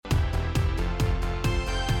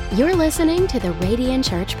You're listening to the Radiant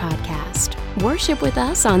Church Podcast. Worship with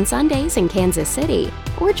us on Sundays in Kansas City,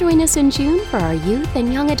 or join us in June for our youth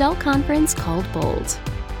and young adult conference called Bold.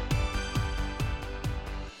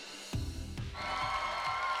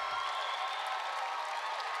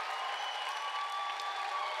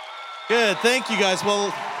 Good, thank you guys.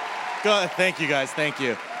 Well, thank you guys, thank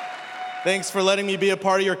you. Thanks for letting me be a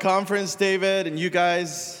part of your conference, David, and you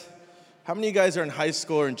guys. How many of you guys are in high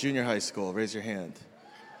school or in junior high school? Raise your hand.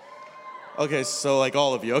 Okay, so like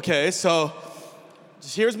all of you. Okay, so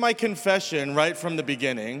here's my confession right from the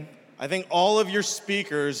beginning. I think all of your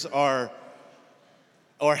speakers are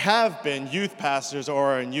or have been youth pastors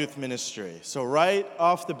or are in youth ministry. So right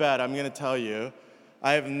off the bat, I'm going to tell you,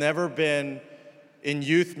 I have never been in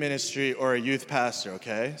youth ministry or a youth pastor,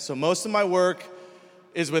 okay? So most of my work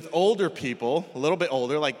is with older people, a little bit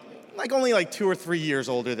older, like only 2 or 3 years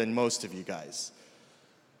older than most of you guys.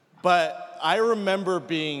 But I remember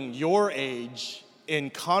being your age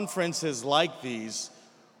in conferences like these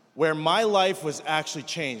where my life was actually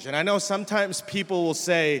changed. And I know sometimes people will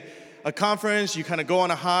say, a conference, you kind of go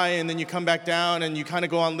on a high and then you come back down and you kind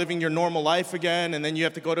of go on living your normal life again and then you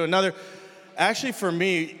have to go to another. Actually, for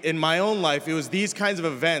me, in my own life, it was these kinds of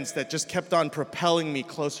events that just kept on propelling me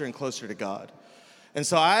closer and closer to God. And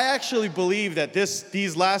so I actually believe that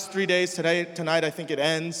these last 3 days, tonight I think it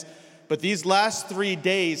ends, but these last 3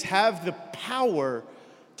 days have the power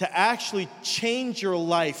to actually change your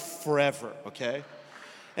life forever, okay?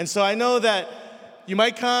 And so I know that you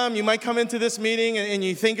might come into this meeting and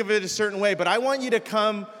you think of it a certain way, but I want you to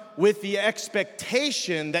come with the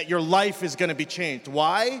expectation that your life is gonna be changed.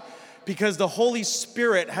 Why? Because the Holy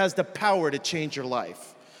Spirit has the power to change your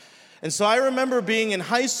life. And so I remember being in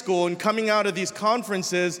high school and coming out of these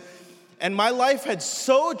conferences, and my life had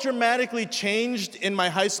so dramatically changed in my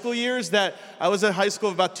high school years that I was at high school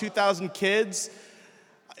of about 2,000 kids.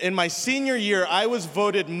 In my senior year, I was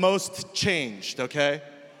voted most changed, okay?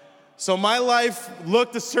 So my life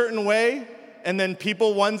looked a certain way, and then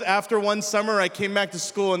after one summer, I came back to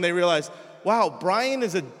school and they realized, wow, Brian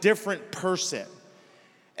is a different person.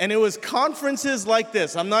 And it was conferences like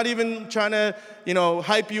this. I'm not even trying to,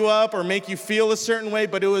 hype you up or make you feel a certain way,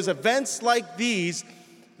 but it was events like these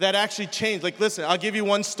that actually changed. Like, listen, I'll give you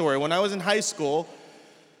one story. When I was in high school,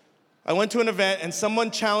 I went to an event and someone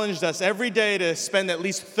challenged us every day to spend at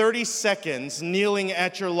least 30 seconds kneeling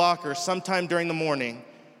at your locker sometime during the morning,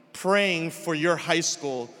 praying for your high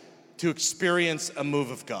school to experience a move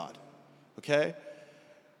of God, okay?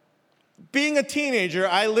 Being a teenager,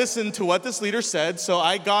 I listened to what this leader said, so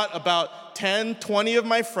I got about 10, 20 of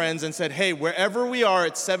my friends and said, hey, wherever we are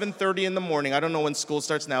at 7:30 in the morning, I don't know when school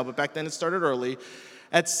starts now, but back then it started early,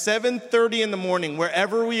 at 7:30 in the morning,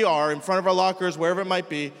 wherever we are, in front of our lockers, wherever it might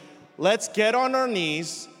be, let's get on our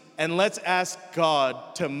knees and let's ask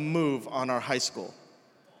God to move on our high school.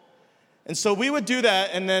 And so we would do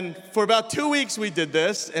that, and then for about 2 weeks we did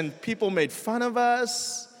this, and people made fun of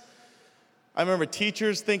us. I remember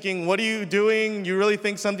teachers thinking, what are you doing? You really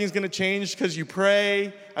think something's gonna change because you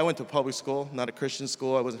pray? I went to public school, not a Christian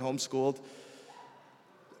school. I wasn't homeschooled.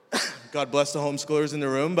 God bless the homeschoolers in the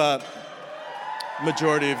room, but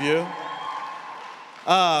majority of you.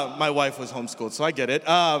 My wife was homeschooled, so I get it.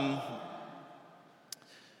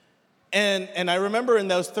 And I remember in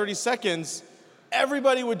those 30 seconds,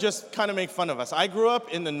 everybody would just kind of make fun of us. I grew up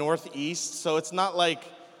in the Northeast, so it's not like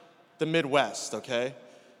the Midwest, okay?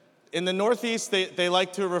 In the Northeast, they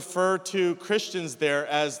like to refer to Christians there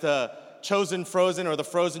as the chosen frozen or the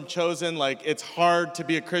frozen chosen, like it's hard to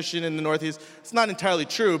be a Christian in the Northeast. It's not entirely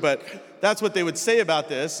true, but that's what they would say about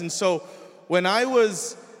this. And so when I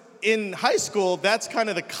was in high school, that's kind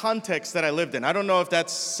of the context that I lived in. I don't know if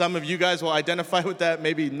that's some of you guys will identify with that,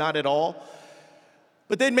 maybe not at all.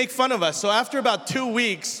 But they'd make fun of us. So after about 2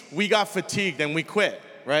 weeks, we got fatigued and we quit,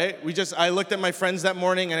 right? I looked at my friends that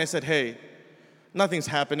morning and I said, hey, nothing's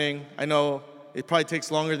happening. I know it probably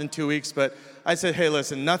takes longer than 2 weeks, but I said, hey,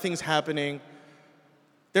 listen, nothing's happening.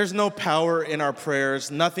 There's no power in our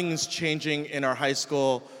prayers. Nothing's changing in our high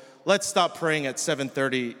school. Let's stop praying at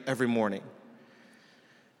 7:30 every morning.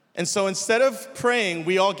 And so instead of praying,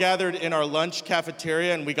 we all gathered in our lunch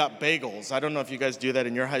cafeteria and we got bagels. I don't know if you guys do that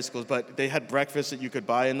in your high schools, but they had breakfast that you could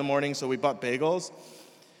buy in the morning, so we bought bagels.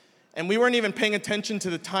 And we weren't even paying attention to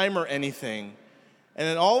the time or anything. And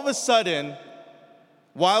then all of a sudden,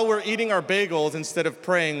 while we're eating our bagels, instead of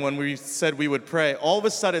praying when we said we would pray, all of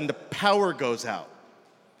a sudden the power goes out.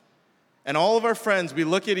 And all of our friends, we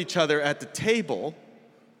look at each other at the table,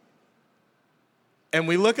 and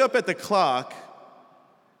we look up at the clock,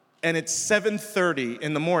 and it's 7:30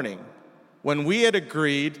 in the morning, when we had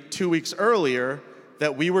agreed 2 weeks earlier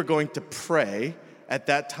that we were going to pray at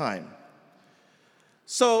that time.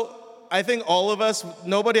 So I think all of us,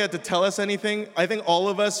 nobody had to tell us anything. I think all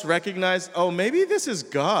of us recognized, oh, maybe this is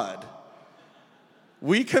God.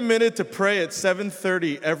 We committed to pray at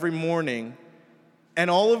 7:30 every morning, and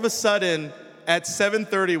all of a sudden, at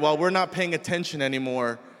 7:30, while we're not paying attention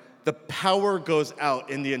anymore, the power goes out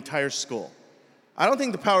in the entire school. I don't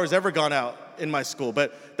think the power has ever gone out in my school,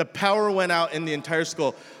 but the power went out in the entire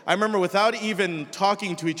school. I remember without even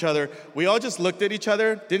talking to each other, we all just looked at each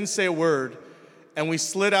other, didn't say a word, and we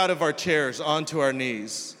slid out of our chairs onto our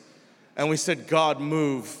knees. And we said, God,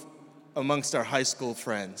 move amongst our high school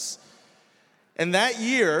friends. And that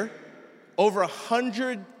year, over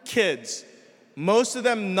 100 kids, most of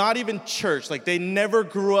them not even church, like they never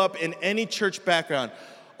grew up in any church background.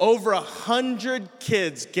 Over 100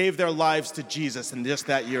 kids gave their lives to Jesus in just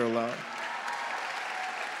that year alone.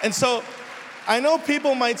 And so I know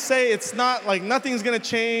people might say it's not like nothing's gonna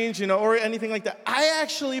change, or anything like that. I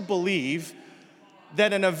actually believe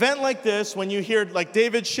that an event like this, when you hear, like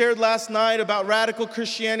David shared last night about radical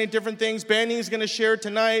Christianity, different things, Banny's gonna share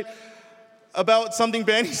tonight about something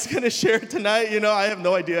Banny's gonna share tonight, I have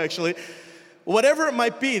no idea actually. Whatever it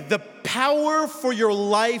might be, the power for your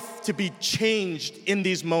life to be changed in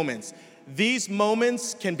these moments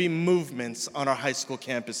can be movements on our high school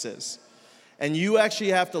campuses. And you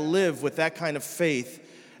actually have to live with that kind of faith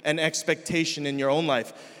and expectation in your own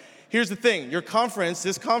life. Here's the thing,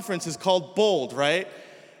 this conference is called Bold, right?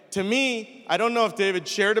 To me, I don't know if David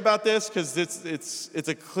shared about this because it's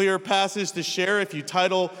a clear passage to share if you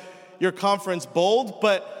title your conference Bold,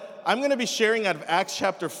 but I'm going to be sharing out of Acts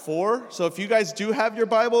chapter 4. So if you guys do have your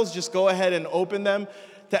Bibles, just go ahead and open them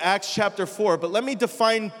to Acts chapter 4. But let me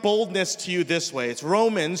define boldness to you this way. It's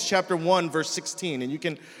Romans chapter 1, verse 16. And you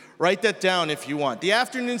can write that down if you want. The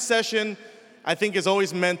afternoon session, I think, is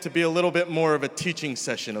always meant to be a little bit more of a teaching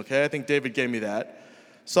session, okay? I think David gave me that.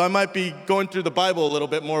 So I might be going through the Bible a little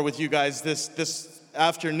bit more with you guys this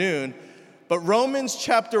afternoon. But Romans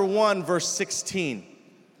chapter 1, verse 16.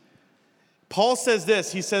 Paul says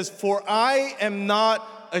this, he says, "For I am not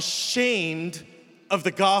ashamed of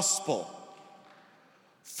the gospel,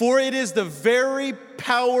 for it is the very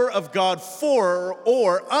power of God for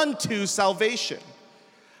or unto salvation.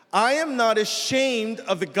 I am not ashamed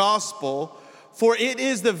of the gospel, for it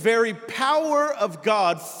is the very power of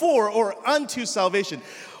God for or unto salvation."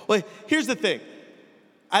 Well, here's the thing.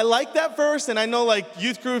 I like that verse, and I know like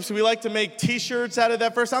youth groups, we like to make t-shirts out of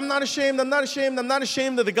that verse. I'm not ashamed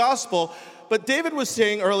of the gospel. But David was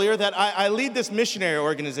saying earlier that I lead this missionary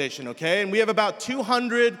organization, okay? And we have about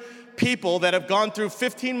 200 people that have gone through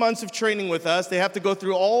 15 months of training with us. They have to go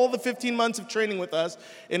through all the 15 months of training with us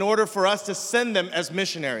in order for us to send them as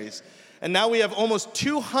missionaries. And now we have almost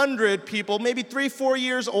 200 people, maybe 3-4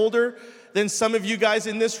 years older than some of you guys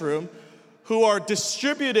in this room, who are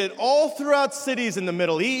distributed all throughout cities in the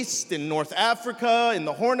Middle East, in North Africa, in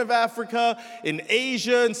the Horn of Africa, in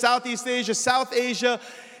Asia, in Southeast Asia, South Asia,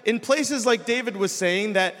 in places like David was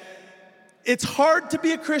saying that it's hard to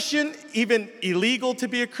be a Christian, even illegal to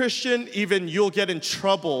be a Christian, even you'll get in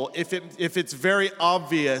trouble if it's very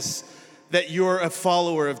obvious that you're a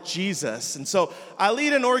follower of Jesus. And so I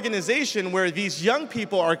lead an organization where these young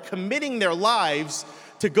people are committing their lives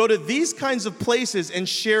to go to these kinds of places and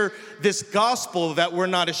share this gospel that we're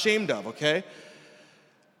not ashamed of, okay?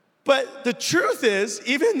 But the truth is,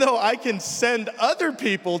 even though I can send other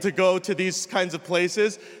people to go to these kinds of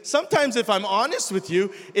places, sometimes if I'm honest with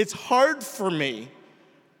you, it's hard for me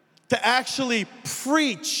to actually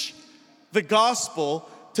preach the gospel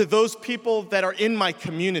to those people that are in my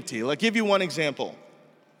community. I'll give you one example.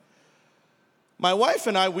 My wife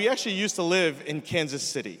and I, we actually used to live in Kansas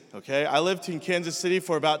City, okay? I lived in Kansas City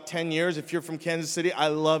for about 10 years. If you're from Kansas City, I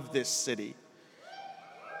love this city.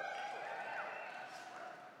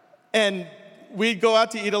 And we'd go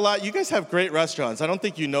out to eat a lot. You guys have great restaurants. I don't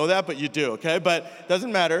think you know that, but you do, okay? But it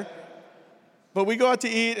doesn't matter. But we go out to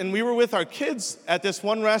eat, and we were with our kids at this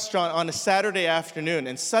one restaurant on a Saturday afternoon.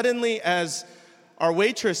 And suddenly, as our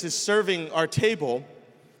waitress is serving our table,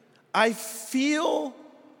 I feel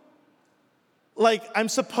like I'm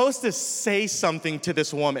supposed to say something to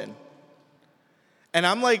this woman. And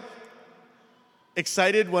I'm like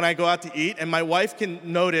excited when I go out to eat, and my wife can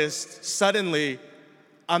notice suddenly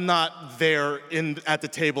I'm not there at the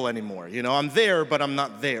table anymore. I'm there, but I'm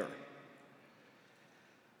not there.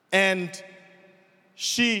 And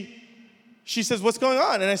she says, "What's going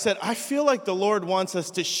on?" And I said, "I feel like the Lord wants us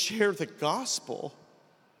to share the gospel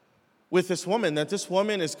with this woman, that this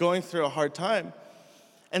woman is going through a hard time."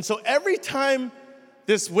 And so every time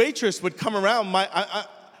this waitress would come around,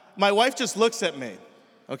 my wife just looks at me,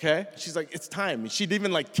 okay? She's like, it's time. She'd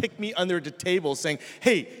even like kick me under the table saying,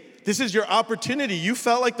 hey, this is your opportunity. You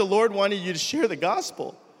felt like the Lord wanted you to share the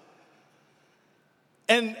gospel.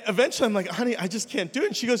 And eventually I'm like, honey, I just can't do it.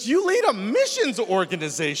 And she goes, you lead a missions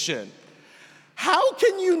organization. How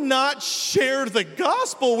can you not share the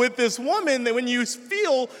gospel with this woman that when you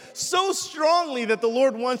feel so strongly that the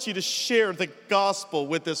Lord wants you to share the gospel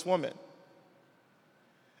with this woman?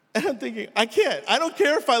 And I'm thinking, I can't. I don't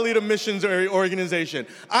care if I lead a missions organization.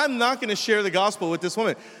 I'm not going to share the gospel with this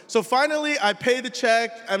woman. So finally, I pay the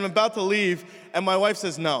check. I'm about to leave. And my wife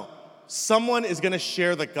says, no, someone is going to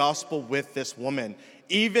share the gospel with this woman,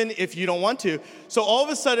 even if you don't want to. So all of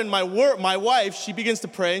a sudden, my wife, she begins to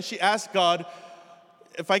pray, and she asks God,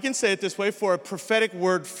 if I can say it this way, for a prophetic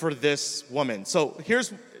word for this woman. So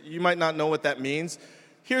you might not know what that means.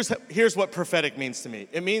 Here's what prophetic means to me.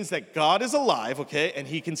 It means that God is alive, okay, and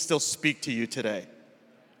he can still speak to you today,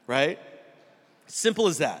 right? Simple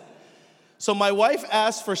as that. So my wife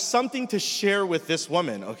asked for something to share with this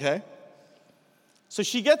woman, okay? So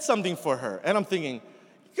she gets something for her, and I'm thinking,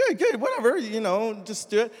 good, whatever, just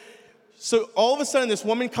do it. So all of a sudden, this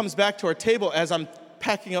woman comes back to our table as I'm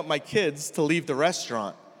packing up my kids to leave the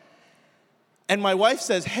restaurant. And my wife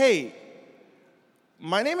says, hey,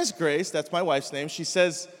 my name is Grace, that's my wife's name. She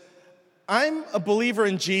says, I'm a believer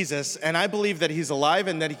in Jesus, and I believe that he's alive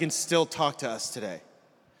and that he can still talk to us today.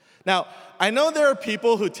 Now, I know there are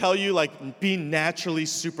people who tell you, like, be naturally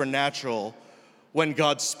supernatural when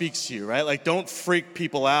God speaks to you, right? Like, don't freak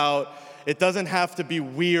people out. It doesn't have to be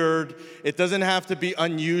weird. It doesn't have to be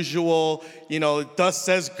unusual. Thus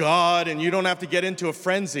says God, and you don't have to get into a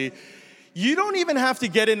frenzy. You don't even have to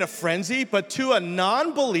get in a frenzy, but to a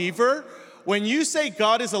non-believer, when you say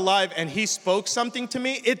God is alive and he spoke something to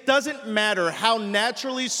me, it doesn't matter how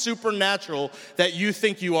naturally supernatural that you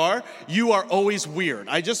think you are always weird.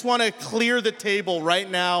 I just want to clear the table right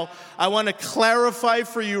now. I want to clarify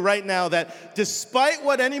for you right now that despite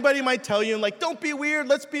what anybody might tell you, like, don't be weird,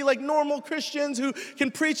 let's be like normal Christians who can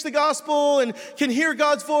preach the gospel and can hear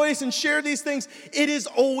God's voice and share these things, it is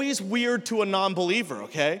always weird to a non-believer,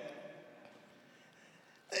 okay?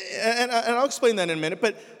 And I'll explain that in a minute.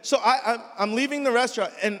 But so I'm leaving the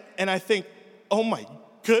restaurant, and I think, oh my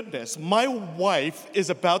goodness, my wife is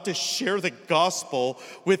about to share the gospel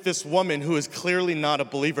with this woman who is clearly not a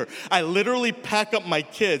believer. I literally pack up my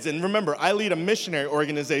kids, and remember, I lead a missionary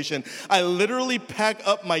organization. I literally pack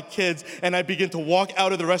up my kids, and I begin to walk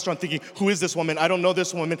out of the restaurant thinking, who is this woman? I don't know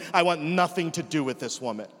this woman. I want nothing to do with this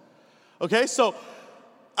woman. Okay, so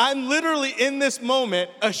I'm literally in this moment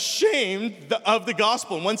ashamed of the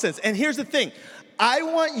gospel in one sense. And here's the thing. I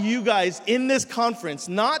want you guys in this conference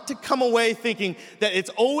not to come away thinking that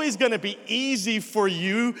it's always going to be easy for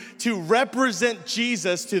you to represent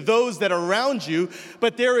Jesus to those that are around you,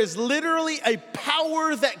 but there is literally a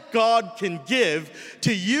power that God can give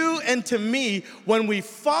to you and to me when we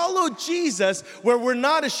follow Jesus, where we're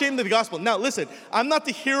not ashamed of the gospel. Now, listen, I'm not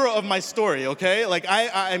the hero of my story, okay? Like,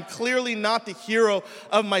 I'm clearly not the hero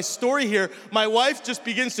of my story here. My wife just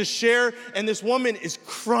begins to share, and this woman is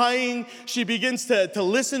crying. She begins to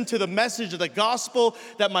listen to the message of the gospel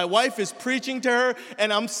that my wife is preaching to her,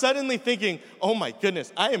 and I'm suddenly thinking, oh my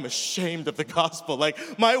goodness, I am ashamed of the gospel.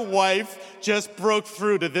 Like, my wife just broke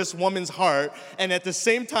through to this woman's heart, and at the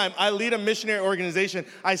same time, I lead a missionary organization.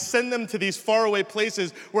 I send them to these faraway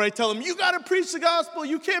places where I tell them, you gotta preach the gospel.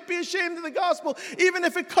 You can't be ashamed of the gospel, even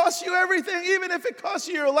if it costs you everything, even if it costs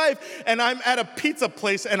you your life. And I'm at a pizza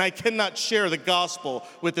place, and I cannot share the gospel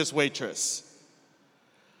with this waitress.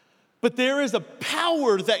 But there is a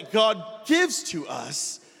power that God gives to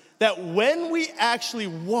us that when we actually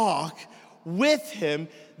walk with him,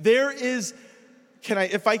 there is,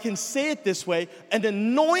 if I can say it this way, an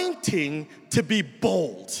anointing to be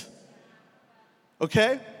bold.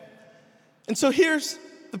 Okay? And so here's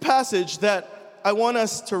the passage that I want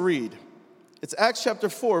us to read. It's Acts chapter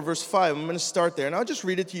 4, verse 5. I'm going to start there, and I'll just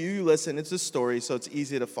read it to you. You listen. It's a story, so it's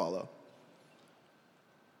easy to follow.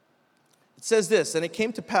 It says this, and it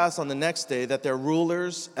came to pass on the next day that their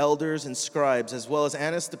rulers, elders, and scribes, as well as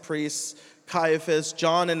Annas the priest, Caiaphas,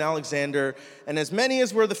 John, and Alexander, and as many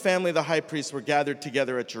as were the family of the high priest, were gathered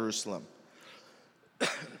together at Jerusalem.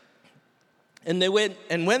 And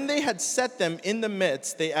when they had set them in the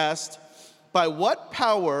midst, they asked, by what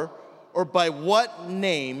power or by what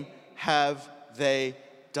name have they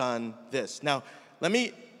done this? Now, let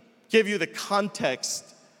me give you the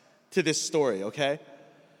context to this story, okay?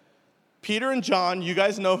 Peter and John, you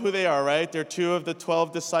guys know who they are, right? They're two of the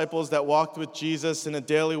 12 disciples that walked with Jesus in a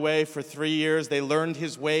daily way for 3 years. They learned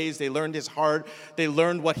his ways. They learned his heart. They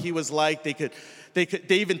learned what he was like. They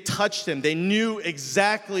even touched him. They knew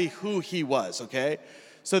exactly who he was, okay?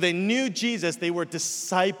 So they knew Jesus. They were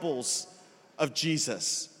disciples of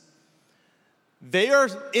Jesus. They are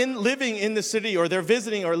living in the city, or they're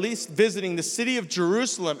visiting, or at least visiting the city of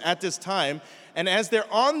Jerusalem at this time. And as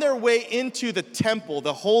they're on their way into the temple,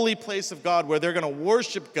 the holy place of God, where they're going to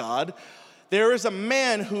worship God, there is a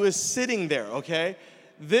man who is sitting there, okay?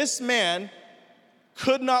 This man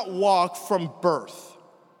could not walk from birth.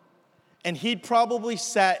 And he'd probably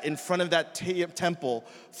sat in front of that temple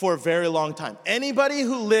for a very long time. Anybody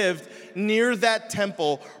who lived near that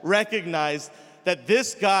temple recognized that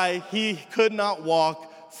this guy, he could not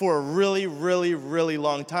walk for a really, really, really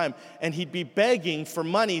long time. And he'd be begging for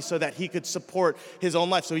money so that he could support his own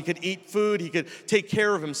life, so he could eat food, he could take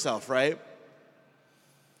care of himself, right?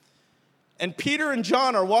 And Peter and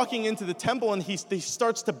John are walking into the temple, and he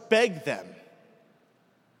starts to beg them.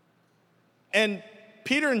 And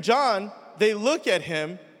Peter and John, they look at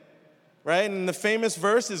him, right? And the famous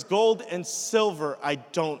verse is, "Gold and silver I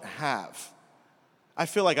don't have." I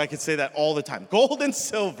feel like I could say that all the time. Gold and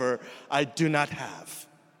silver I do not have.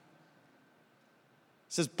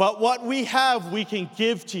 It says, "But what we have we can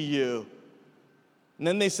give to you." And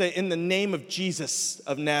then they say, "In the name of Jesus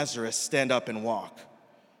of Nazareth, stand up and walk."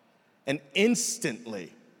 And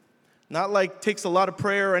instantly, not like takes a lot of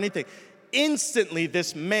prayer or anything, instantly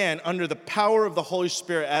this man, under the power of the Holy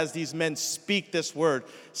Spirit, as these men speak this word,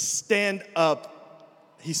 stand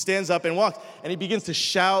up. He stands up and walks, and he begins to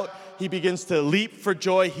shout. He begins to leap for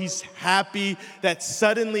joy. He's happy that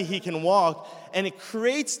suddenly he can walk, and it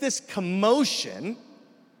creates this commotion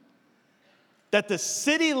that the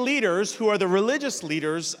city leaders, who are the religious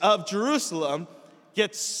leaders of Jerusalem,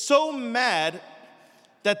 get so mad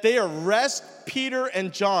that they arrest Peter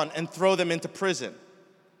and John and throw them into prison.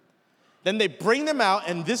 Then they bring them out,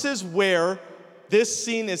 and this is where this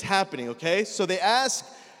scene is happening, okay? So they ask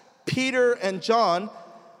Peter and John,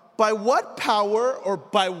 "By what power or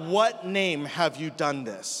by what name have you done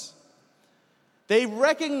this?" They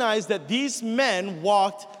recognize that these men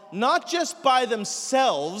walked not just by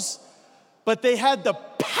themselves, but they had the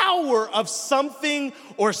power of something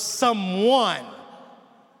or someone.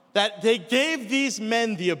 That they gave these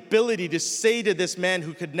men the ability to say to this man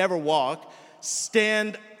who could never walk,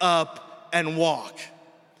 "Stand up and walk."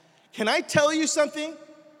 Can I tell you something?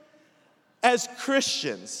 As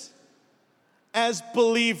Christians, as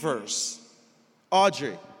believers,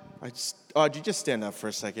 Audrey, just stand up for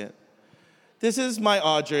a second. This is my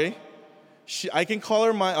Audrey. I can call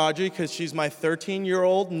her my Audrey because she's my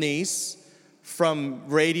 13-year-old niece from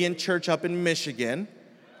Radiant Church up in Michigan.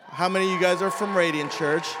 How many of you guys are from Radiant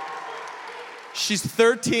Church? She's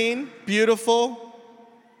 13, beautiful.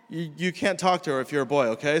 You can't talk to her if you're a boy,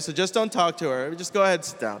 okay? So just don't talk to her. Just go ahead and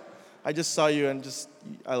sit down. I just saw you and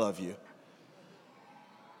I love you.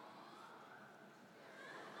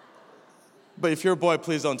 But if you're a boy,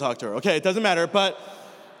 please don't talk to her. Okay, it doesn't matter, but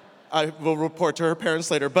I will report to her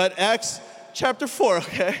parents later. But Acts chapter 4,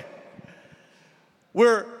 okay?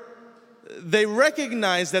 Where they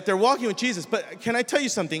recognize that they're walking with Jesus. But can I tell you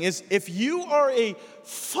something? Is if you are a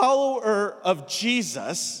follower of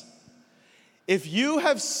Jesus, if you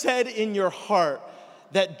have said in your heart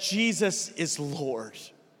that Jesus is Lord,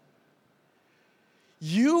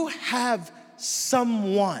 you have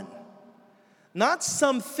someone, not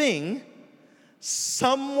something,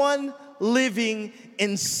 someone living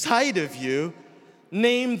inside of you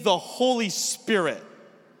named the Holy Spirit.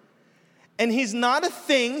 And he's not a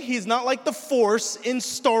thing. He's not like the Force in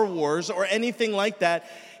Star Wars or anything like that.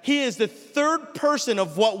 He is the third person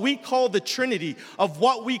of what we call the Trinity, of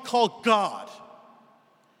what we call God.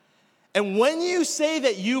 And when you say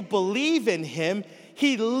that you believe in him,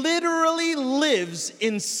 he literally lives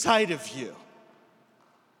inside of you.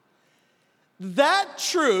 That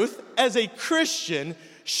truth, as a Christian,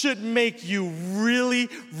 should make you really,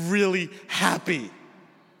 really happy.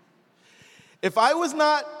 If I was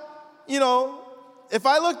not, if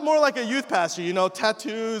I looked more like a youth pastor,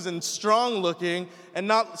 tattoos and strong looking and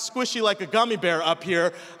not squishy like a gummy bear up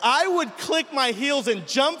here, I would click my heels and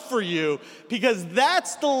jump for you, because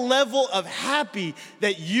that's the level of happy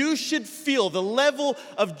that you should feel, the level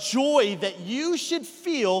of joy that you should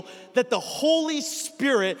feel that the Holy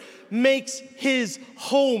Spirit makes his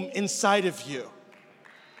home inside of you.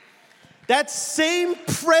 That same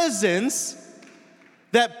presence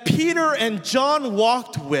that Peter and John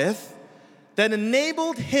walked with, that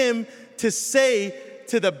enabled him to say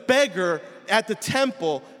to the beggar at the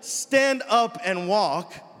temple, "Stand up and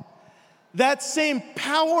walk," that same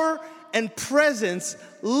power and presence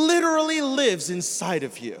literally lives inside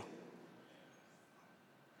of you.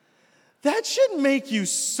 That should make you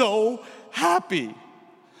so happy.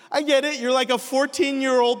 I get it. You're like a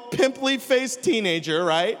 14-year-old pimply-faced teenager,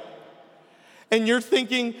 right? And you're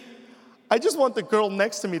thinking, I just want the girl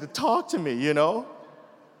next to me to talk to me, you know?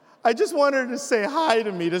 I just want her to say hi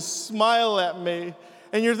to me, to smile at me.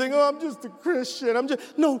 And you're thinking, oh, I'm just a Christian.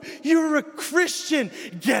 No, you're a Christian.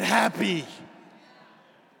 Get happy.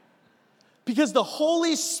 Because the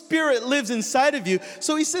Holy Spirit lives inside of you.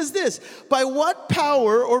 So he says this, by what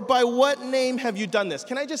power or by what name have you done this?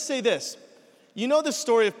 Can I just say this? You know the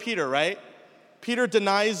story of Peter, right? Peter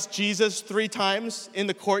denies Jesus 3 times in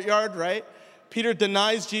the courtyard, right? Peter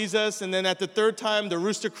denies Jesus, and then at the 3rd time, the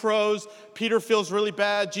rooster crows. Peter feels really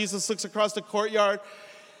bad. Jesus looks across the courtyard.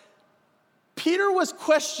 Peter was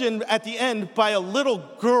questioned at the end by a little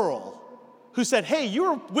girl who said, hey, you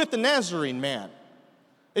were with the Nazarene man.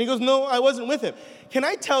 And he goes, no, I wasn't with him. Can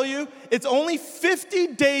I tell you, it's only 50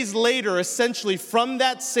 days later, essentially, from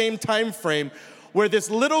that same time frame, where this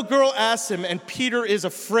little girl asks him, and Peter is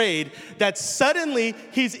afraid, that suddenly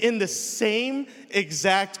he's in the same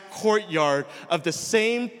exact courtyard of the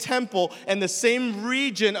same temple and the same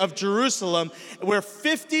region of Jerusalem, where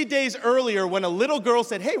 50 days earlier, when a little girl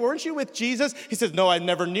said, hey, weren't you with Jesus? He says, no, I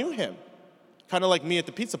never knew him. Kind of like me at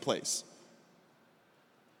the pizza place.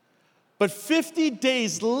 But 50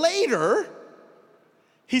 days later,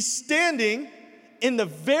 he's standing in the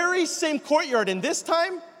very same courtyard, and this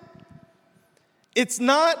time, it's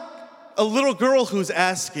not a little girl who's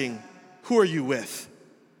asking, who are you with?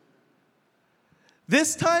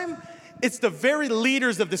 This time, it's the very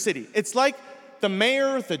leaders of the city. It's like the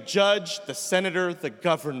mayor, the judge, the senator, the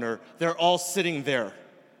governor, they're all sitting there.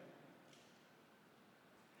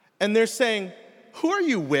 And they're saying, who are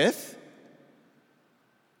you with?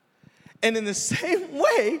 And in the same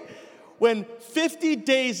way, when 50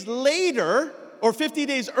 days later, or 50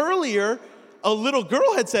 days earlier, a little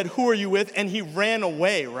girl had said, who are you with? And he ran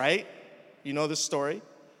away, right? You know the story?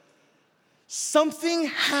 Something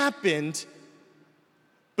happened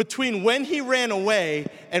between when he ran away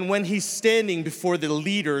and when he's standing before the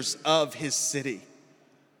leaders of his city.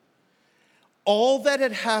 All that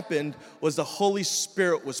had happened was the Holy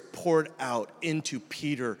Spirit was poured out into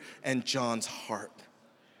Peter and John's heart.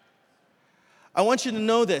 I want you to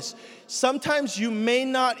know this. Sometimes you may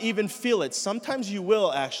not even feel it. Sometimes you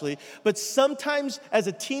will, actually. But sometimes as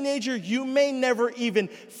a teenager, you may never even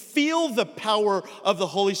feel the power of the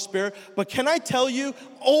Holy Spirit. But can I tell you,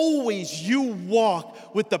 always you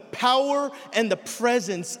walk with the power and the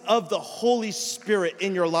presence of the Holy Spirit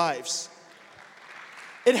in your lives.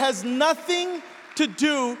 It has nothing to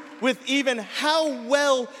do with even how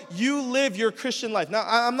well you live your Christian life. Now,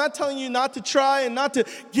 I'm not telling you not to try and not to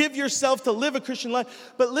give yourself to live a Christian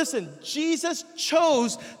life, but listen, Jesus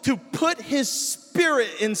chose to put his Spirit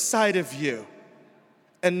inside of you,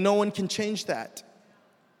 and no one can change that.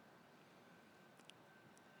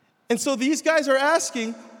 And so these guys are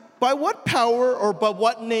asking, by what power or by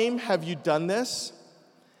what name have you done this?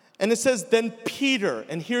 And it says, then Peter,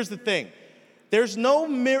 and here's the thing, there's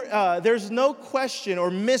no question or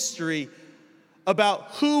mystery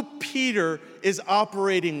about who Peter is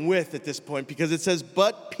operating with at this point, because it says,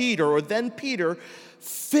 but Peter, or then Peter,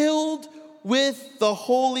 filled with the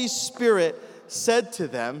Holy Spirit, said to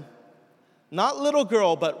them, not little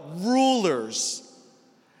girl, but rulers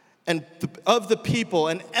and of the people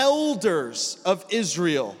and elders of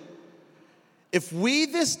Israel, if we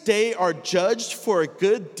this day are judged for a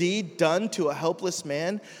good deed done to a helpless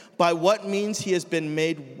man, by what means he has been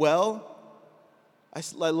made well? I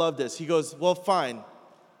love this. He goes, well, fine.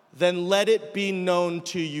 Then let it be known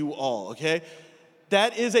to you all, okay?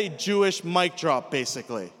 That is a Jewish mic drop,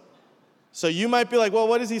 basically. So you might be like, well,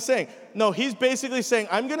 what is he saying? No, he's basically saying,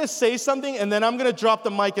 I'm going to say something, and then I'm going to drop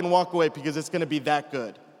the mic and walk away because it's going to be that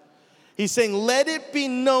good. He's saying, let it be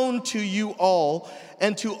known to you all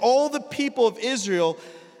and to all the people of Israel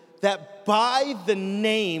that by the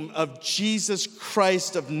name of Jesus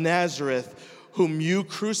Christ of Nazareth, whom you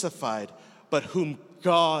crucified, but whom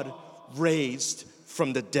God raised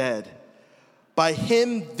from the dead, by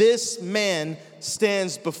him this man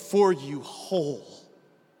stands before you whole.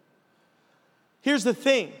 Here's the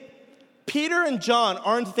thing. Peter and John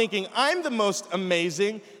aren't thinking, I'm the most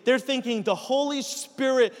amazing. They're thinking, the Holy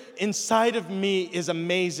Spirit inside of me is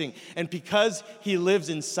amazing. And because he lives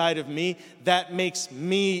inside of me, that makes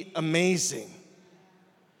me amazing.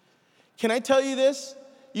 Can I tell you this?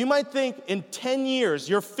 You might think in 10 years,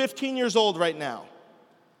 you're 15 years old right now.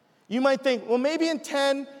 You might think, well, maybe in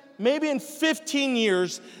 10, maybe in 15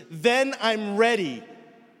 years, then I'm ready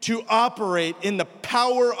to operate in the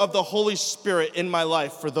power of the Holy Spirit in my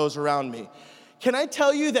life for those around me. Can I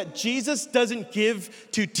tell you that Jesus doesn't give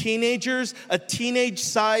to teenagers a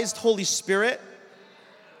teenage-sized Holy Spirit?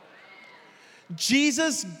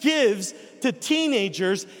 Jesus gives to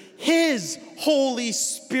teenagers his Holy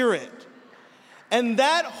Spirit. And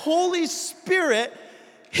that Holy Spirit,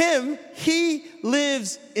 he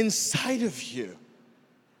lives inside of you.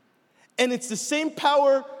 And it's the same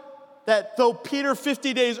power that though Peter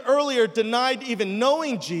 50 days earlier denied even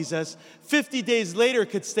knowing Jesus, 50 days later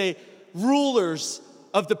could say, rulers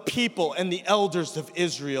of the people and the elders of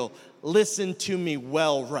Israel, listen to me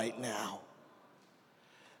well right now.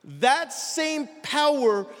 That same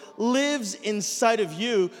power lives inside of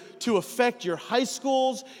you to affect your high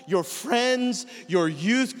schools, your friends, your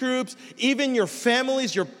youth groups, even your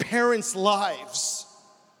families, your parents' lives.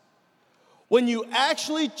 When you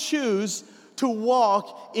actually choose to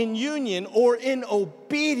walk in union or in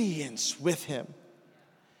obedience with him.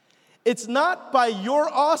 It's not by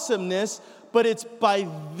your awesomeness, but it's by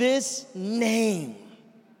this name.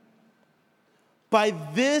 By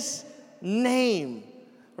this name.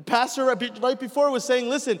 Our pastor right before was saying,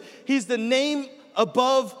 listen, he's the name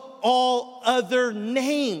above all other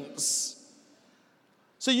names.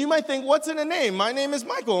 So you might think, what's in a name? My name is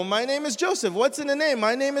Michael. My name is Joseph. What's in a name?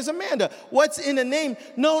 My name is Amanda. What's in a name?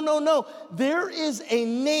 No. There is a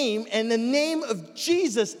name, and the name of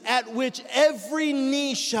Jesus at which every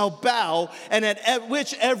knee shall bow and at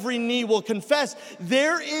which every knee will confess.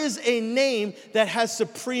 There is a name that has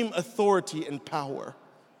supreme authority and power.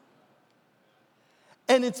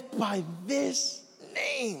 And it's by this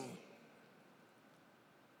name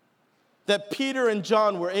that Peter and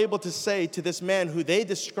John were able to say to this man who they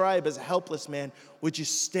describe as a helpless man, would you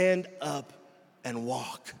stand up and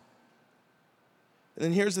walk? And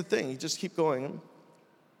then here's the thing, you just keep going.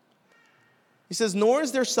 He says, nor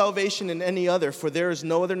is there salvation in any other, for there is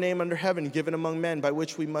no other name under heaven given among men by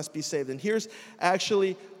which we must be saved. And here's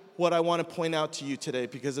actually what I want to point out to you today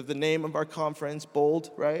because of the name of our conference,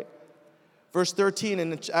 bold, right? Verse 13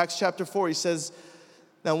 in Acts chapter 4, he says,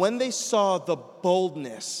 now when they saw the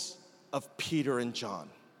boldness of Peter and John.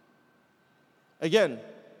 Again,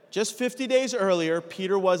 just 50 days earlier,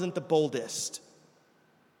 Peter wasn't the boldest.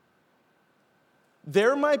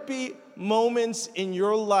 There might be moments in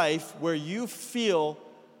your life where you feel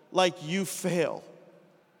like you fail.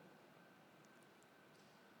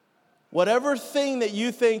 Whatever thing that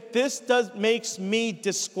you think makes me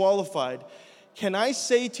disqualified, can I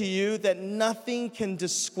say to you that nothing can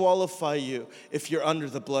disqualify you if you're under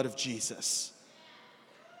the blood of Jesus?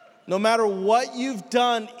 No matter what you've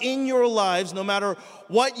done in your lives, no matter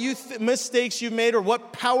what mistakes you've made or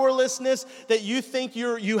what powerlessness that you think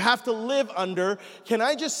you have to live under, can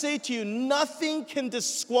I just say to you, nothing can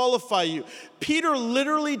disqualify you. Peter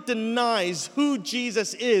literally denies who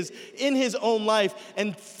Jesus is in his own life,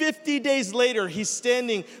 and 50 days later, he's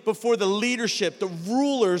standing before the leadership, the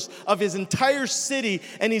rulers of his entire city,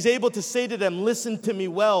 and he's able to say to them, listen to me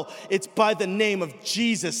well, it's by the name of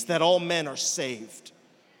Jesus that all men are saved.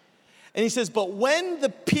 And he says, but when the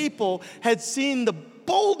people had seen the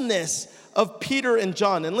boldness of Peter and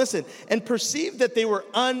John, and listen, and perceived that they were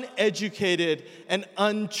uneducated and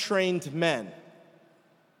untrained men.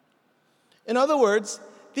 In other words,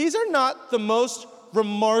 these are not the most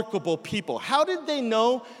remarkable people. How did they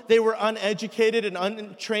know they were uneducated and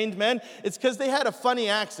untrained men? It's because they had a funny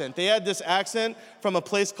accent. They had this accent from a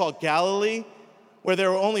place called Galilee, where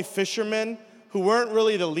there were only fishermen who weren't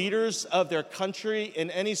really the leaders of their country in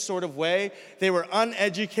any sort of way. They were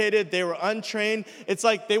uneducated, they were untrained. It's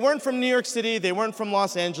like they weren't from New York City, they weren't from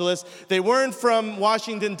Los Angeles, they weren't from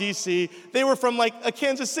Washington, D.C., they were from like a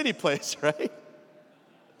Kansas City place, right?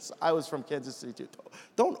 So I was from Kansas City too.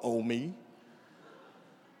 Don't owe me.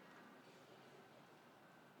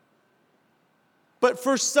 But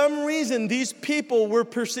for some reason, these people were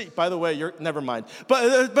perceived. By the way, never mind.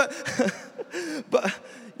 But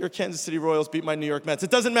your Kansas City Royals beat my New York Mets. It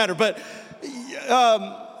doesn't matter. But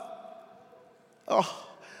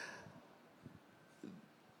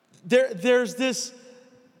there's this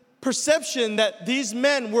perception that these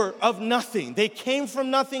men were of nothing. They came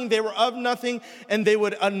from nothing. They were of nothing, and they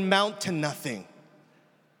would amount to nothing.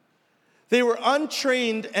 They were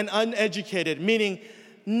untrained and uneducated, meaning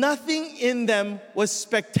nothing in them was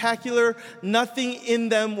spectacular, nothing in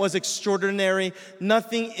them was extraordinary,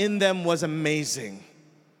 nothing in them was amazing.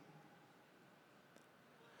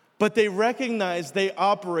 But they recognized they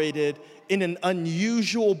operated in an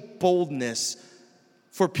unusual boldness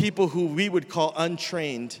for people who we would call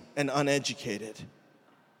untrained and uneducated.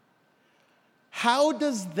 How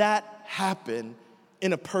does that happen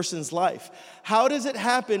in a person's life? How does it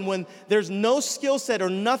happen when there's no skill set or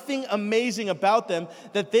nothing amazing about them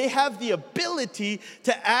that they have the ability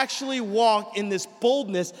to actually walk in this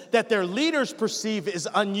boldness that their leaders perceive is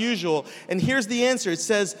unusual? And here's the answer. It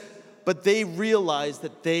says, but they realized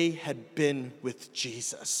that they had been with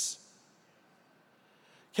Jesus.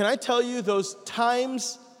 Can I tell you, those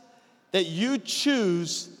times that you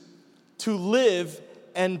choose to live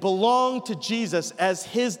and belong to Jesus as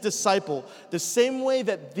his disciple, the same way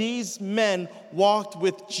that these men walked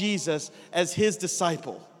with Jesus as his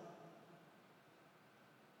disciple,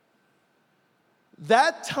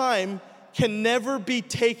 that time can never be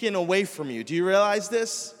taken away from you. Do you realize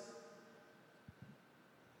this?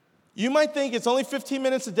 You might think it's only 15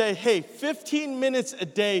 minutes a day. Hey, 15 minutes a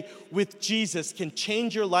day with Jesus can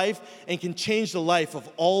change your life and can change the life of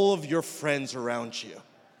all of your friends around you.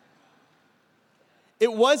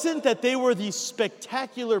 It wasn't that they were these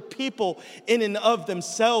spectacular people in and of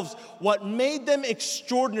themselves. What made them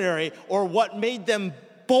extraordinary or what made them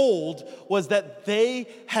bold was that they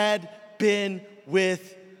had been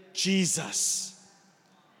with Jesus.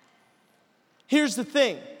 Here's the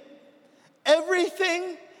thing.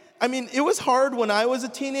 It was hard when I was a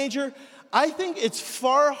teenager. I think it's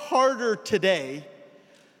far harder today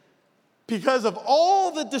because of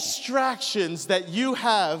all the distractions that you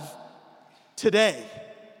have today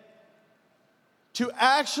to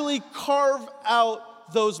actually carve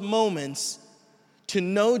out those moments to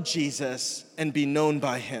know Jesus and be known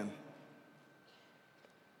by him.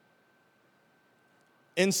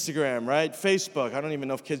 Instagram, right? Facebook. I don't even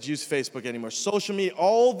know if kids use Facebook anymore. Social media,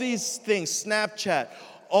 all these things, Snapchat,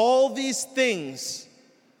 all these things.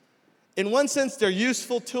 In one sense, they're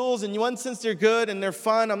useful tools. In one sense, they're good and they're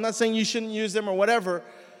fun. I'm not saying you shouldn't use them or whatever.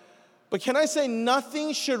 But can I say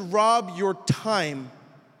nothing should rob your time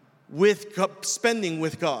spending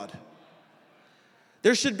with God?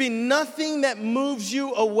 There should be nothing that moves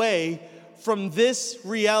you away from this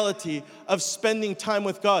reality of spending time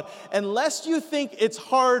with God. Unless you think it's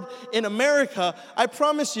hard in America, I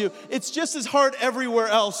promise you, it's just as hard everywhere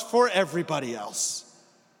else for everybody else.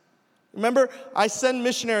 Remember, I send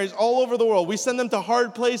missionaries all over the world. We send them to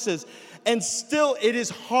hard places. And still, it is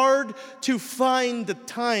hard to find the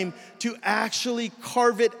time to actually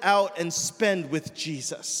carve it out and spend with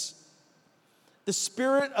Jesus. The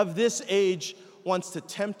spirit of this age wants to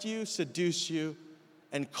tempt you, seduce you,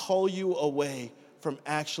 and call you away from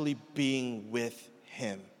actually being with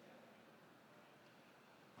him.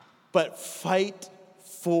 But fight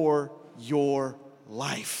for your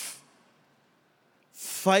life.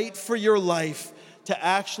 Fight for your life to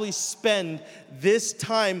actually spend this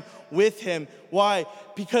time with him. Why?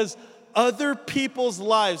 Because other people's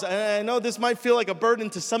lives, and I know this might feel like a burden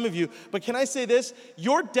to some of you, but can I say this?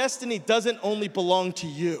 Your destiny doesn't only belong to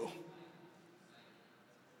you.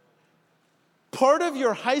 Part of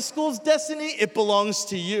your high school's destiny, it belongs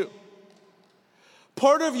to you.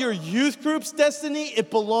 Part of your youth group's destiny, it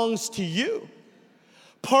belongs to you.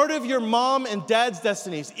 Part of your mom and dad's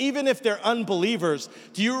destinies, even if they're unbelievers,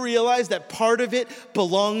 do you realize that part of it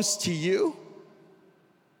belongs to you?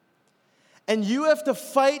 And you have to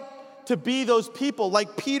fight to be those people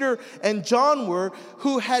like Peter and John were,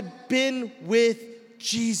 who had been with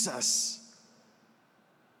Jesus.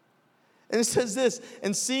 And it says this,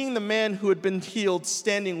 and seeing the man who had been healed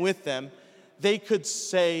standing with them, they could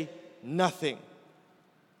say nothing.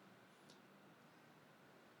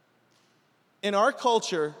 In our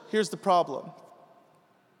culture, here's the problem.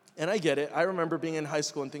 And I get it. I remember being in high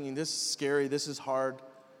school and thinking, this is scary, this is hard.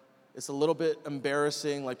 It's a little bit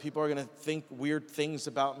embarrassing. Like, people are going to think weird things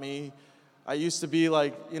about me. I used to be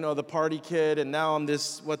like, the party kid, and now I'm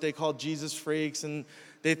this, what they call Jesus freaks, and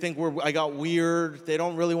they think I got weird. They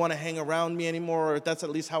don't really want to hang around me anymore, or that's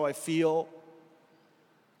at least how I feel.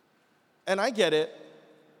 And I get it.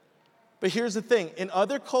 But here's the thing. In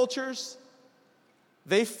other cultures,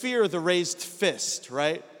 they fear the raised fist,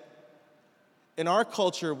 right? In our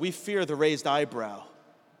culture, we fear the raised eyebrow.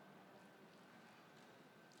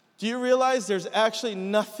 Do you realize there's actually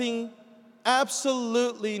nothing,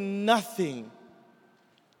 absolutely nothing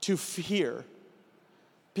to fear?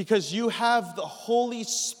 Because you have the Holy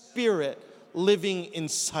Spirit living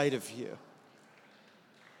inside of you.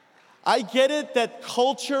 I get it that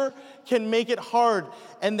culture can make it hard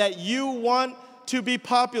and that you want to be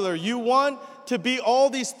popular. You want to be all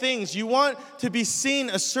these things. You want to be seen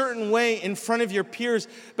a certain way in front of your peers.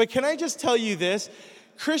 But can I just tell you this?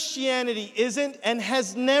 Christianity isn't and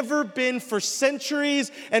has never been, for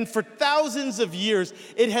centuries and for thousands of years,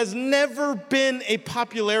 it has never been a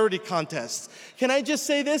popularity contest. Can I just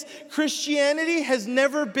say this? Christianity has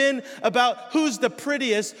never been about who's the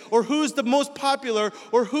prettiest or who's the most popular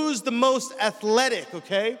or who's the most athletic,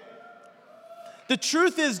 okay? The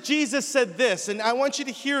truth is, Jesus said this, and I want you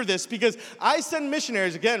to hear this because I send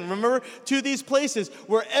missionaries, again, remember, to these places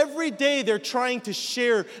where every day they're trying to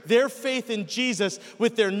share their faith in Jesus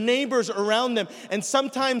with their neighbors around them. And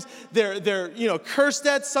sometimes they're cursed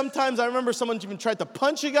at. Sometimes I remember someone even tried to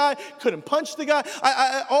punch a guy, couldn't punch the guy.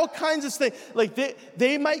 All kinds of things. Like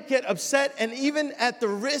they might get upset, and even at the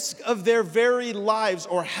risk of their very lives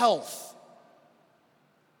or health.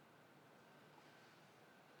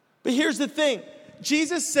 But here's the thing.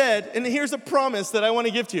 Jesus said, and here's a promise that I want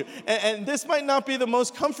to give to you. And this might not be the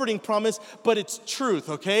most comforting promise, but it's truth,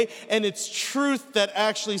 okay? And it's truth that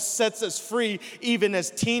actually sets us free, even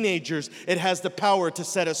as teenagers. It has the power to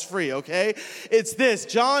set us free, okay? It's this.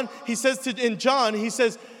 He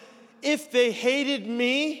says, if they hated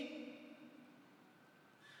me,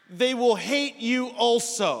 they will hate you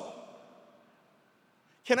also.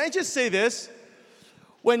 Can I just say this?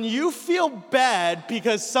 When you feel bad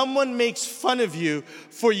because someone makes fun of you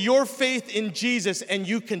for your faith in Jesus and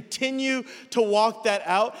you continue to walk that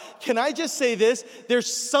out, can I just say this? There's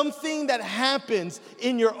something that happens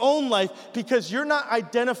in your own life because you're not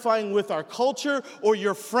identifying with our culture or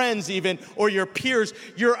your friends even or your peers.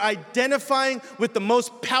 You're identifying with the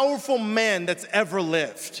most powerful man that's ever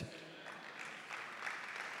lived.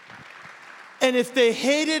 And if they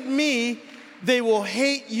hated me, they will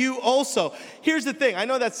hate you also. Here's the thing. I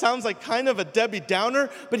know that sounds like kind of a Debbie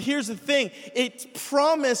Downer, but here's the thing. It's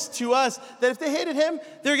promised to us that if they hated him,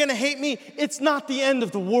 they're going to hate me. It's not the end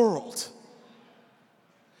of the world.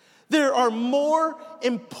 There are more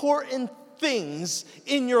important things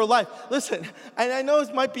in your life. Listen, and I know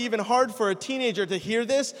it might be even hard for a teenager to hear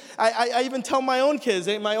this. I even tell my own kids,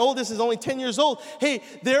 my oldest is only 10 years old, hey,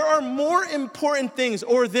 there are more important things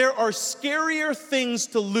or there are scarier things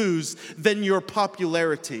to lose than your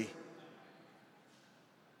popularity.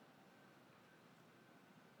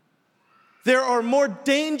 There are more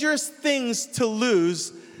dangerous things to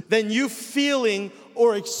lose than you feeling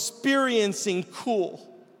or experiencing cool.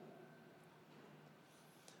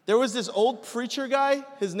 There was this old preacher guy.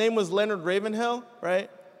 His name was Leonard Ravenhill, right?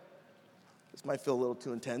 This might feel a little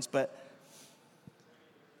too intense, but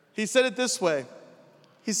he said it this way.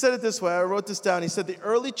 I wrote this down. He said the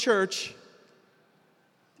early church,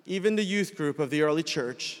 even the youth group of the early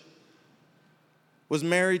church, was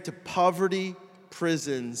married to poverty,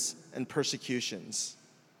 prisons, and persecutions.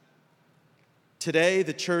 Today,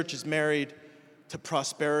 the church is married to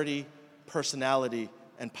prosperity, personality,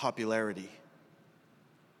 and popularity.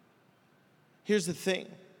 Here's the thing.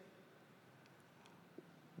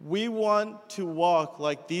 We want to walk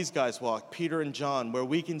like these guys walk, Peter and John, where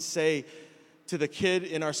we can say to the kid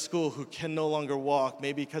in our school who can no longer walk,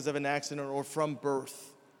 maybe because of an accident or from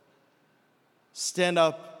birth, stand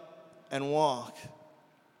up and walk.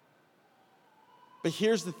 But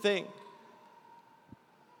here's the thing.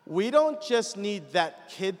 We don't just need that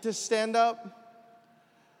kid to stand up.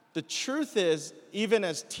 The truth is, even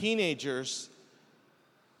as teenagers,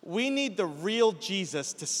 we need the real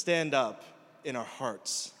Jesus to stand up in our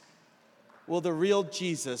hearts. Will the real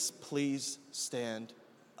Jesus please stand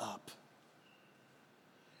up?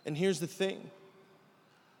 And here's the thing.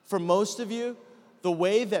 For most of you, the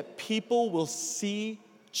way that people will see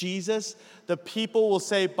Jesus, the people will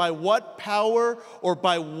say, by what power or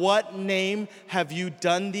by what name have you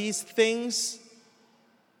done these things?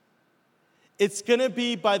 It's going to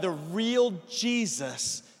be by the real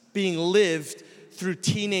Jesus being lived through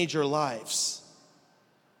teenager lives.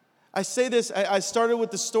 I say this, I started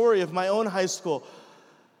with the story of my own high school.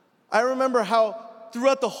 I remember how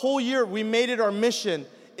throughout the whole year we made it our mission.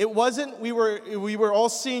 It wasn't, we were all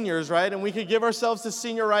seniors, right? And we could give ourselves to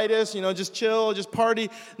senioritis, just chill, just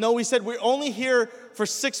party. No, we said we're only here for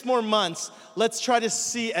 6 more months. Let's try to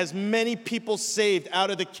see as many people saved out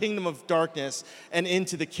of the kingdom of darkness and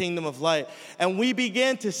into the kingdom of light. And we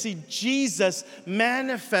began to see Jesus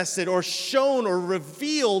manifested or shown or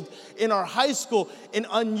revealed in our high school in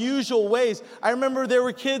unusual ways. I remember there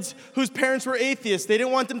were kids whose parents were atheists. They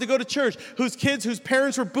didn't want them to go to church. Whose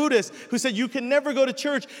parents were Buddhists, who said you can never go to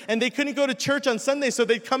church. And they couldn't go to church on Sunday, so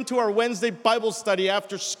they'd come to our Wednesday Bible study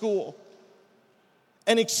after school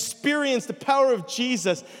and experience the power of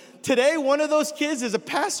Jesus. Today, one of those kids is a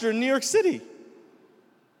pastor in New York City,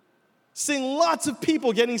 seeing lots of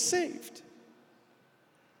people getting saved.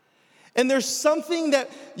 And there's something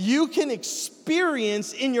that you can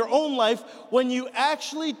experience in your own life when you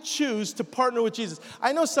actually choose to partner with Jesus.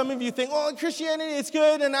 I know some of you think, oh, Christianity, it's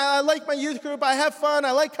good, and I like my youth group, I have fun,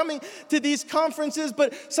 I like coming to these conferences,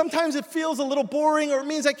 but sometimes it feels a little boring, or it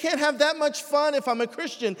means I can't have that much fun if I'm a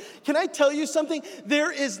Christian. Can I tell you something?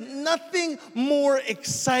 There is nothing more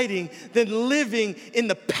exciting than living in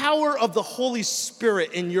the power of the Holy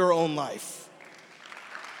Spirit in your own life.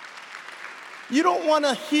 You don't want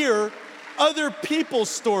to hear other people's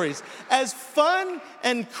stories. As fun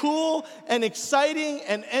and cool and exciting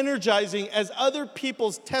and energizing as other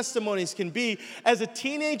people's testimonies can be, as a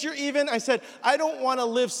teenager even, I said, I don't want to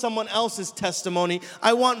live someone else's testimony.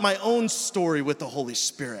 I want my own story with the Holy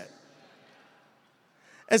Spirit.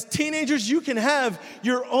 As teenagers, you can have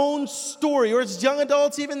your own story, or as young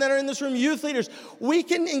adults even that are in this room, youth leaders, we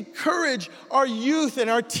can encourage our youth and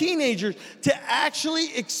our teenagers to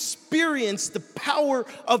actually experience the power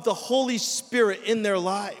of the Holy Spirit in their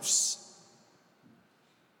lives.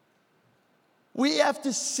 We have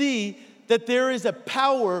to see that there is a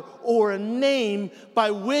power or a name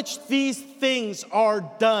by which these things are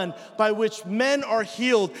done, by which men are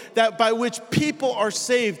healed, that by which people are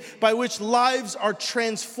saved, by which lives are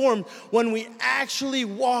transformed when we actually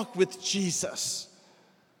walk with Jesus.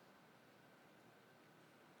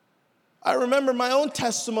 I remember my own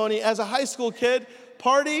testimony as a high school kid,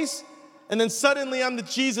 parties, and then suddenly I'm the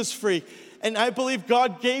Jesus freak. And I believe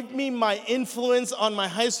God gave me my influence on my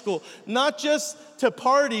high school, not just to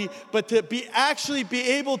party, but to be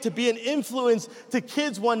able to be an influence to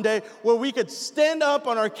kids one day where we could stand up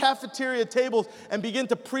on our cafeteria tables and begin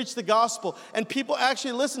to preach the gospel. And people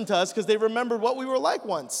actually listened to us because they remembered what we were like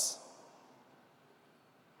once.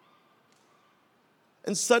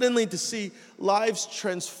 And suddenly to see lives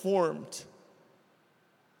transformed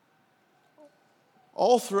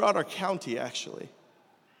all throughout our county, actually.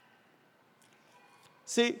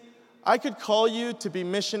 See, I could call you to be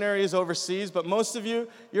missionaries overseas, but most of you,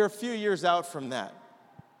 you're a few years out from that.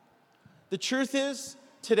 The truth is,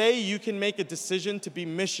 today you can make a decision to be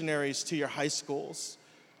missionaries to your high schools,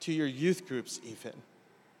 to your youth groups even.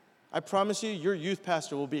 I promise you, your youth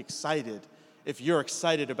pastor will be excited if you're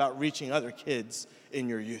excited about reaching other kids in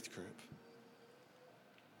your youth group.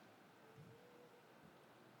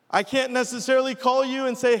 I can't necessarily call you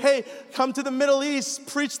and say, hey, come to the Middle East,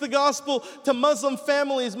 preach the gospel to Muslim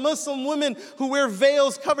families, Muslim women who wear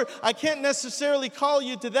veils covered. I can't necessarily call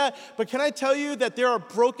you to that, but can I tell you that there are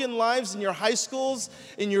broken lives in your high schools,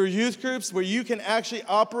 in your youth groups, where you can actually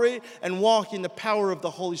operate and walk in the power of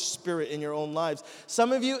the Holy Spirit in your own lives.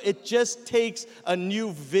 Some of you, it just takes a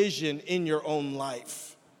new vision in your own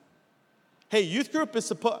life. Hey, youth group is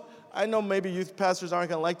supposed... I know maybe youth pastors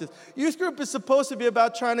aren't going to like this. Youth group is supposed to be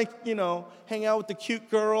about trying to, hang out with the cute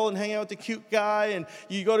girl and hang out with the cute guy. And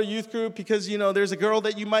you go to youth group because, there's a girl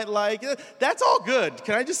that you might like. That's all good.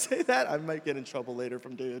 Can I just say that? I might get in trouble later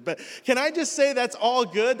from David. But can I just say that's all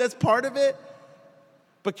good? That's part of it.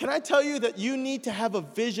 But can I tell you that you need to have a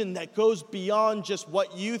vision that goes beyond just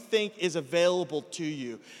what you think is available to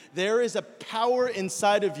you. There is a power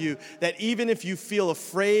inside of you that even if you feel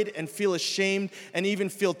afraid and feel ashamed and even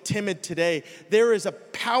feel timid today, there is a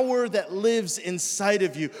power that lives inside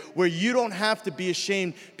of you where you don't have to be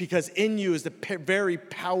ashamed because in you is the very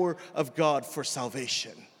power of God for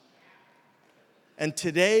salvation. And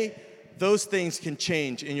today, those things can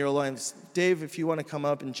change in your lives. Dave, if you want to come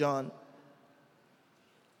up, and John.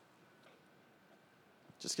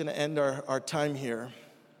 Just going to end our time here.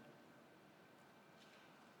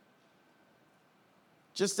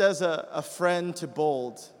 Just as a friend to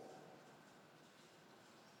Bold,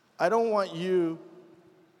 I don't want you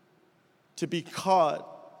to be caught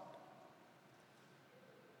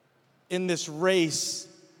in this race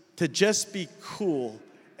to just be cool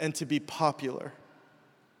and to be popular,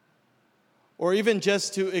 or even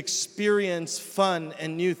just to experience fun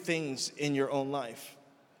and new things in your own life.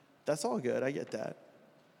 That's all good, I get that.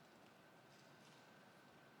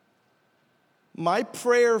 My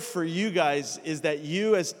prayer for you guys is that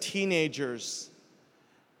you as teenagers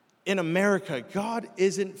in America, God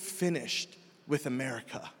isn't finished with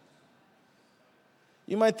America.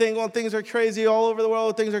 You might think, well, things are crazy all over the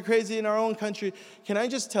world, things are crazy in our own country. Can I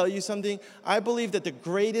just tell you something? I believe that the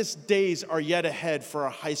greatest days are yet ahead for our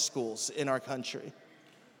high schools in our country.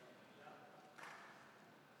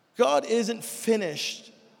 God isn't finished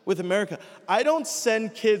with America. I don't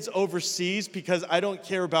send kids overseas because I don't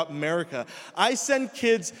care about America. I send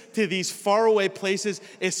kids to these faraway places,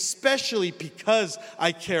 especially because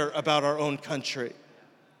I care about our own country.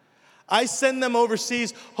 I send them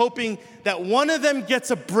overseas hoping that one of them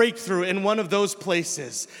gets a breakthrough in one of those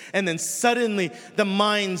places. And then suddenly the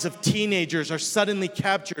minds of teenagers are suddenly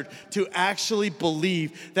captured to actually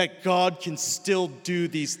believe that God can still do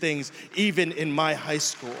these things even in my high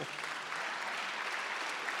school.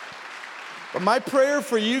 But my prayer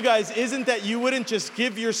for you guys isn't that you wouldn't just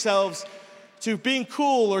give yourselves to being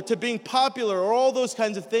cool or to being popular or all those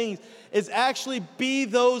kinds of things. It's actually be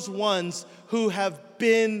those ones who have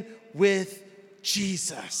been with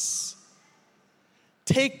Jesus.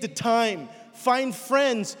 Take the time, find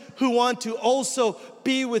friends who want to also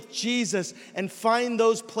be with Jesus, and find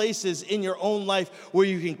those places in your own life where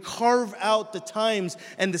you can carve out the times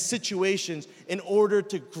and the situations in order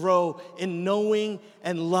to grow in knowing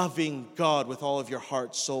and loving God with all of your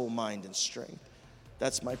heart, soul, mind, and strength.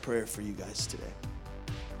 That's my prayer for you guys today.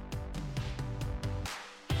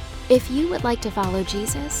 If you would like to follow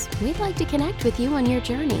Jesus, we'd like to connect with you on your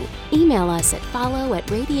journey. Email us at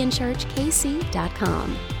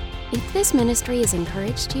follow@radiantchurchkc.com. If this ministry has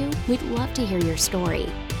encouraged you, we'd love to hear your story.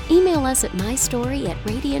 Email us at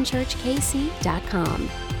mystory@radiantchurchkc.com.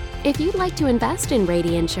 If you'd like to invest in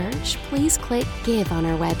Radiant Church, please click Give on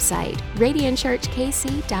our website,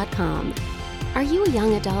 radiantchurchkc.com. Are you a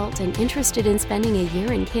young adult and interested in spending a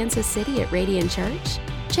year in Kansas City at Radiant Church?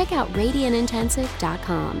 Check out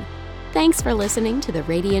radiantintensive.com. Thanks for listening to the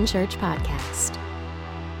Radiant Church Podcast.